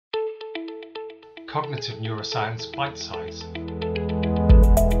Cognitive Neuroscience Bitesize.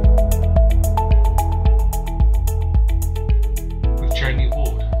 With Jamie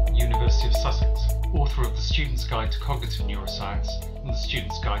Ward, University of Sussex, author of The Student's Guide to Cognitive Neuroscience and The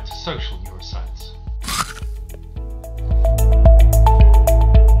Student's Guide to Social Neuroscience.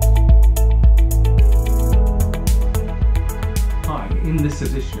 Hi, in this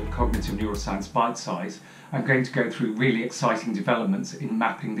edition of Cognitive Neuroscience Bitesize, I'm going to go through really exciting developments in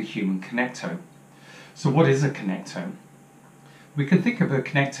mapping the human connectome. So what is a connectome? We can think of a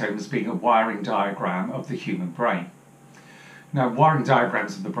connectome as being a wiring diagram of the human brain. Now, wiring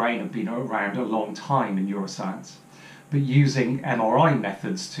diagrams of the brain have been around a long time in neuroscience, but using MRI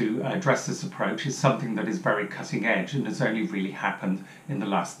methods to address this approach is something that is very cutting edge and has only really happened in the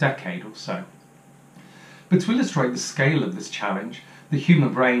last decade or so. But to illustrate the scale of this challenge, the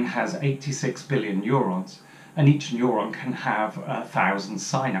human brain has 86 billion neurons, and each neuron can have 1,000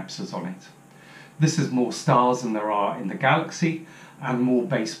 synapses on it. This is more stars than there are in the galaxy and more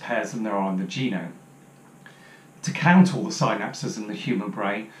base pairs than there are in the genome. To count all the synapses in the human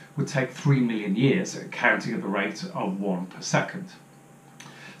brain would take 3 million years, counting at the rate of 1 per second.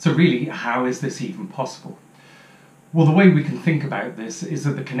 So really, how is this even possible? Well, the way we can think about this is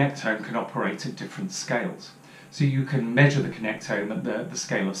that the connectome can operate at different scales. So you can measure the connectome at the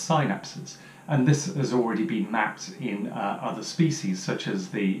scale of synapses, and this has already been mapped in other species, such as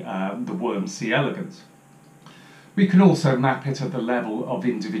the worm C. elegans. We can also map it at the level of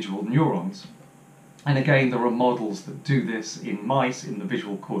individual neurons. And again, there are models that do this in mice, in the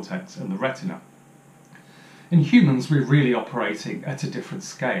visual cortex and the retina. In humans, we're really operating at a different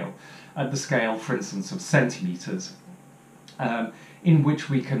scale, at the scale, for instance, of centimetres, in which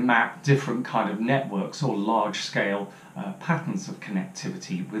we can map different kind of networks or large-scale patterns of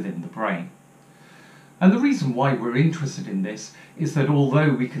connectivity within the brain. And the reason why we're interested in this is that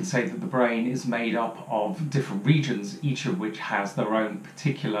although we can say that the brain is made up of different regions, each of which has their own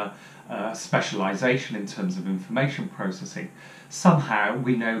particular specialization in terms of information processing, somehow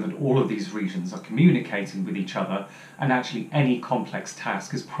we know that all of these regions are communicating with each other, and actually any complex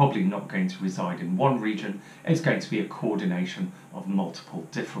task is probably not going to reside in one region. It's going to be a coordination of multiple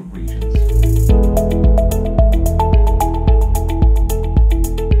different regions.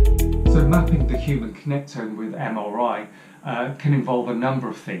 So mapping the human connectome with MRI can involve a number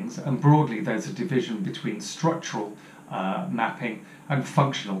of things, and broadly there's a division between structural mapping and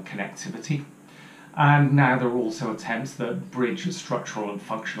functional connectivity. And now there are also attempts that bridge structural and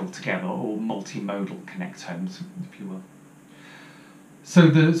functional together, or multimodal connectomes, if you will. So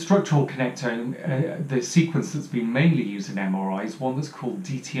the structural connectome, the sequence that's been mainly used in MRI is one that's called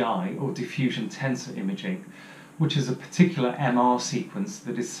DTI, or diffusion tensor imaging, which is a particular MR sequence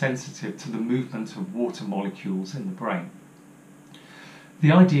that is sensitive to the movement of water molecules in the brain.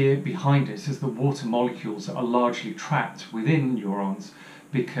 The idea behind it is that water molecules are largely trapped within neurons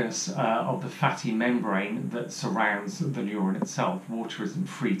because of the fatty membrane that surrounds the neuron itself. Water isn't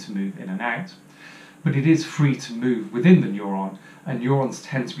free to move in and out, but it is free to move within the neuron, and neurons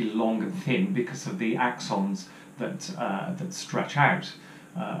tend to be long and thin because of the axons that stretch out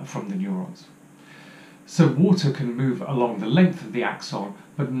from the neurons. So water can move along the length of the axon,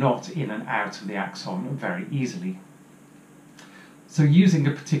 but not in and out of the axon very easily. So using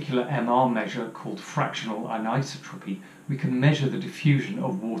a particular MR measure called fractional anisotropy, we can measure the diffusion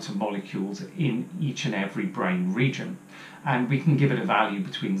of water molecules in each and every brain region, and we can give it a value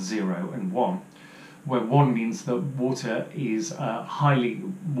between 0 and 1, where 1 means that water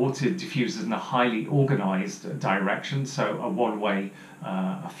diffuses in a highly organized direction, so a one-way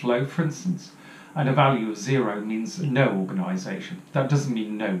flow, for instance. And a value of 0 means no organization. That doesn't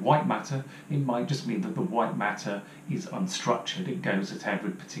mean no white matter. It might just mean that the white matter is unstructured. It goes at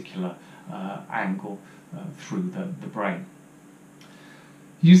every particular angle through the brain.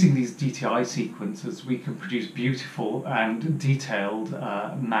 Using these DTI sequences, we can produce beautiful and detailed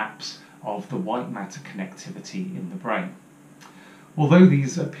maps of the white matter connectivity in the brain. Although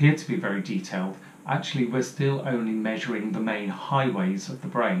these appear to be very detailed, actually we're still only measuring the main highways of the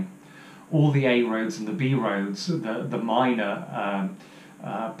brain. All the A roads and the B roads, the minor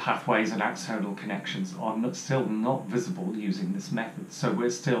pathways and axonal connections are still not visible using this method. So we're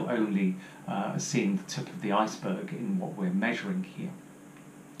still only seeing the tip of the iceberg in what we're measuring here.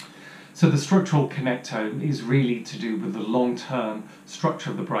 So the structural connectome is really to do with the long-term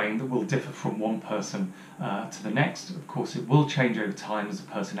structure of the brain that will differ from one person to the next. Of course, it will change over time as a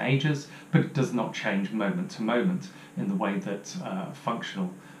person ages, but it does not change moment to moment in the way that functional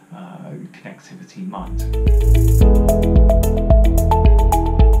connectivity might.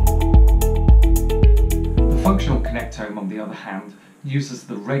 The functional connectome, on the other hand, uses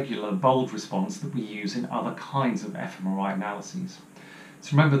the regular bold response that we use in other kinds of fMRI analyses.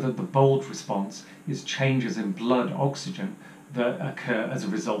 So remember that the bold response is changes in blood oxygen that occur as a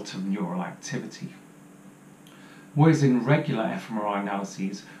result of neural activity. Whereas in regular fMRI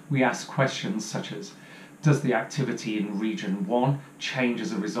analyses, we ask questions such as, does the activity in region 1 change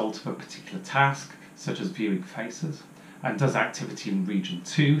as a result of a particular task, such as viewing faces? And does activity in region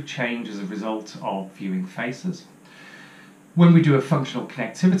 2 change as a result of viewing faces? When we do a functional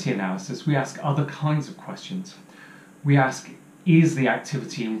connectivity analysis, we ask other kinds of questions. We ask, is the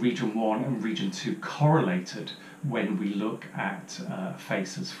activity in region 1 and region 2 correlated when we look at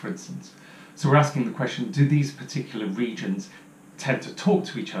faces, for instance? So we're asking the question, do these particular regions tend to talk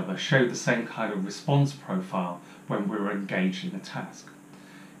to each other, show the same kind of response profile when we're engaged in a task?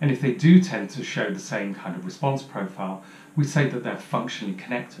 And if they do tend to show the same kind of response profile, we say that they're functionally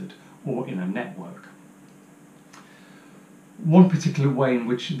connected or in a network. One particular way in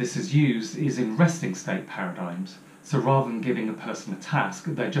which this is used is in resting state paradigms. So rather than giving a person a task,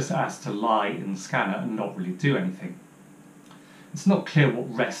 they're just asked to lie in the scanner and not really do anything. It's not clear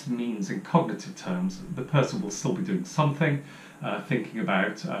what rest means in cognitive terms. The person will still be doing something, thinking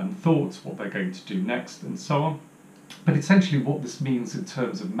about thoughts, what they're going to do next, and so on. But essentially what this means in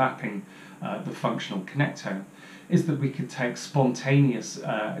terms of mapping the functional connectome is that we can take spontaneous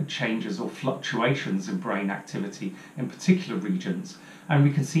changes or fluctuations in brain activity in particular regions, and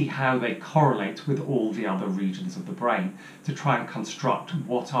we can see how they correlate with all the other regions of the brain to try and construct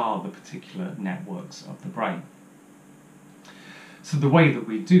what are the particular networks of the brain. So the way that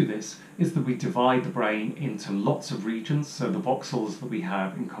we do this is that we divide the brain into lots of regions, so the voxels that we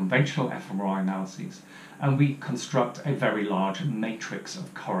have in conventional fMRI analyses, and we construct a very large matrix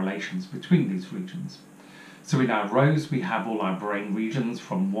of correlations between these regions. So in our rows we have all our brain regions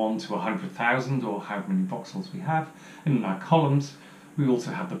from 1 to 100,000, or how many voxels we have, and in our columns we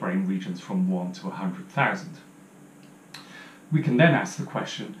also have the brain regions from 1 to 100,000. We can then ask the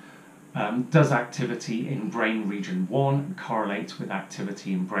question, does activity in brain region 1 correlate with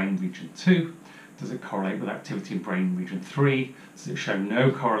activity in brain region 2? Does it correlate with activity in brain region 3? Does it show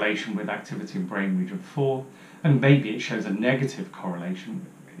no correlation with activity in brain region 4? And maybe it shows a negative correlation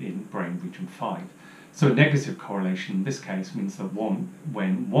in brain region 5. So a negative correlation in this case means that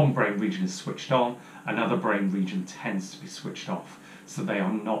when one brain region is switched on, another brain region tends to be switched off. So they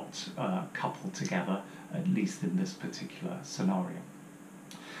are not coupled together, at least in this particular scenario.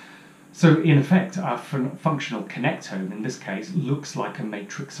 So in effect, our functional connectome in this case looks like a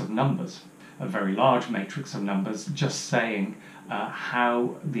matrix of numbers, a very large matrix of numbers, just saying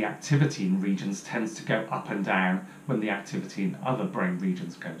how the activity in regions tends to go up and down when the activity in other brain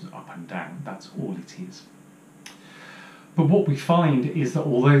regions goes up and down. That's all it is. But what we find is that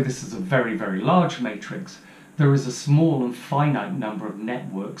although this is a very, very large matrix, there is a small and finite number of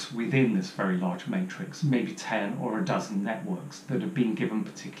networks within this very large matrix, maybe 10 or a dozen networks that have been given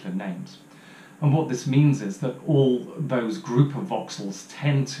particular names. And what this means is that all those group of voxels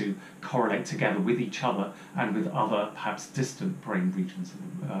tend to correlate together with each other and with other, perhaps distant brain regions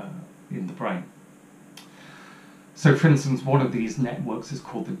in the brain. So for instance, one of these networks is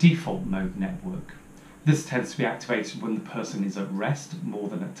called the default mode network. This tends to be activated when the person is at rest more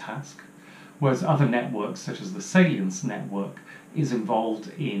than at task, whereas other networks, such as the salience network, is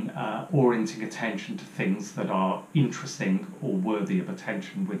involved in orienting attention to things that are interesting or worthy of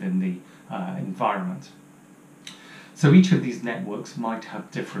attention within the environment. So each of these networks might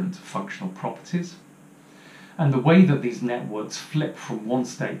have different functional properties, and the way that these networks flip from one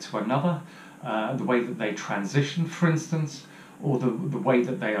state to another, the way that they transition, for instance, or the way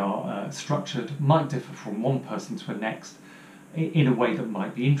that they are structured might differ from one person to the next in a way that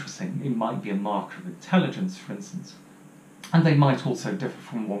might be interesting. It might be a marker of intelligence, for instance. And they might also differ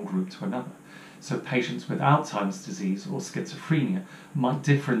from one group to another. So patients with Alzheimer's disease or schizophrenia might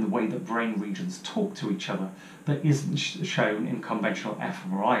differ in the way that brain regions talk to each other that isn't shown in conventional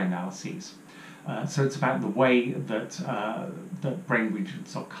fMRI analyses. So it's about the way that, that brain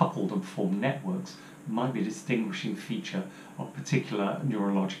regions are coupled and form networks might be a distinguishing feature of particular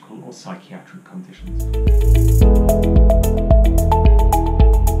neurological or psychiatric conditions.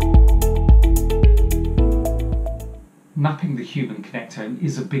 Mapping the human connectome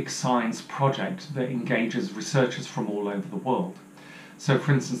is a big science project that engages researchers from all over the world. So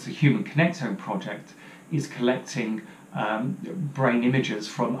for instance, the Human Connectome Project is collecting brain images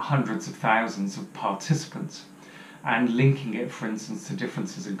from hundreds of thousands of participants and linking it, for instance, to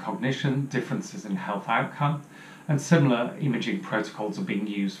differences in cognition, differences in health outcome, and similar imaging protocols are being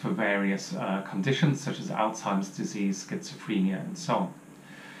used for various conditions such as Alzheimer's disease, schizophrenia, and so on.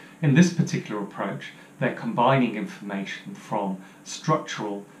 In this particular approach, they're combining information from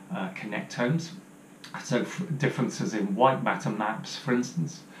structural connectomes, so differences in white matter maps, for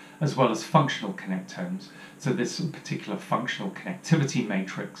instance, as well as functional connectomes, so this particular functional connectivity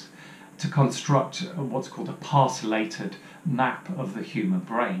matrix, to construct what's called a parcellated map of the human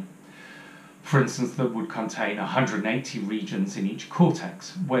brain. For instance, that would contain 180 regions in each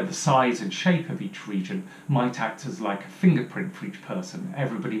cortex, where the size and shape of each region might act as like a fingerprint for each person.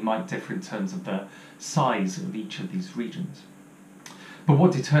 Everybody might differ in terms of the size of each of these regions. But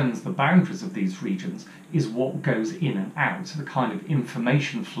what determines the boundaries of these regions is what goes in and out, the kind of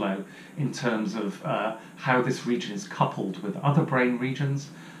information flow in terms of how this region is coupled with other brain regions,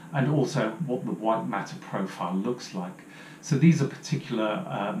 and also what the white matter profile looks like. So these are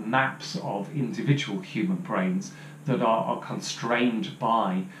particular maps of individual human brains that are constrained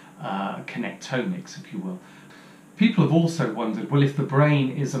by connectomics, if you will. People have also wondered, well, if the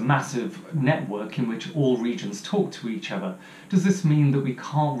brain is a massive network in which all regions talk to each other, does this mean that we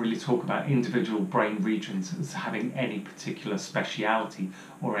can't really talk about individual brain regions as having any particular speciality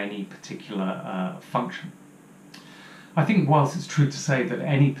or any particular function? I think whilst it's true to say that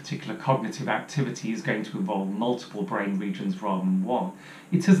any particular cognitive activity is going to involve multiple brain regions rather than one,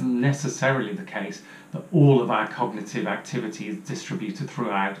 it isn't necessarily the case that all of our cognitive activity is distributed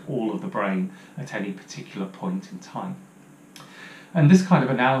throughout all of the brain at any particular point in time. And this kind of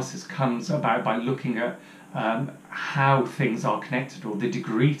analysis comes about by looking at how things are connected, or the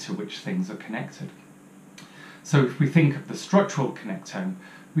degree to which things are connected. So if we think of the structural connectome,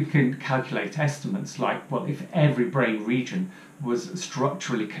 we can calculate estimates like, well, if every brain region was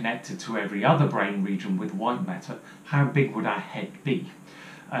structurally connected to every other brain region with white matter, how big would our head be?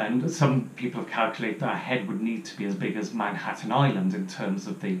 And some people have calculated that our head would need to be as big as Manhattan Island in terms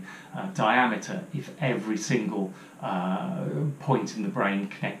of the diameter if every single point in the brain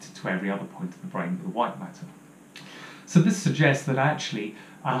connected to every other point in the brain with white matter. So this suggests that actually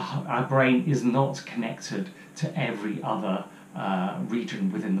our brain is not connected to every other region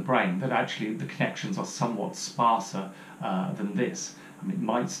within the brain, that actually the connections are somewhat sparser than this. I mean, it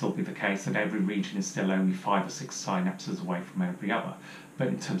might still be the case that every region is still only 5 or 6 synapses away from every other, but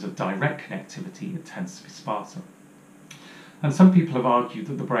in terms of direct connectivity, it tends to be sparser. And some people have argued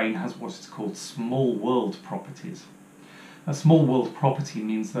that the brain has what is called small world properties. A small world property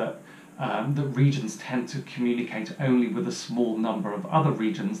means that the regions tend to communicate only with a small number of other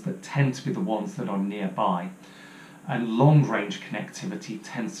regions that tend to be the ones that are nearby. And long-range connectivity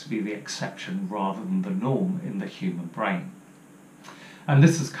tends to be the exception rather than the norm in the human brain. And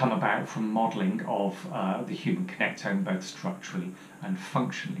this has come about from modelling of the human connectome both structurally and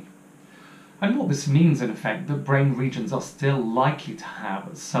functionally. And what this means, in effect, that brain regions are still likely to have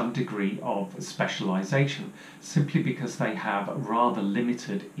some degree of specialisation, simply because they have rather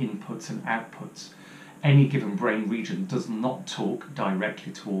limited inputs and outputs. Any given brain region does not talk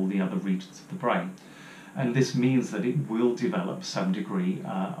directly to all the other regions of the brain. And this means that it will develop some degree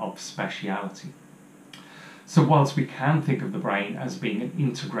of speciality. So whilst we can think of the brain as being an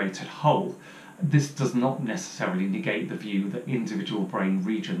integrated whole, this does not necessarily negate the view that individual brain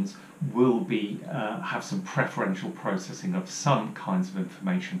regions will have some preferential processing of some kinds of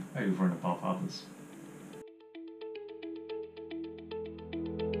information over and above others.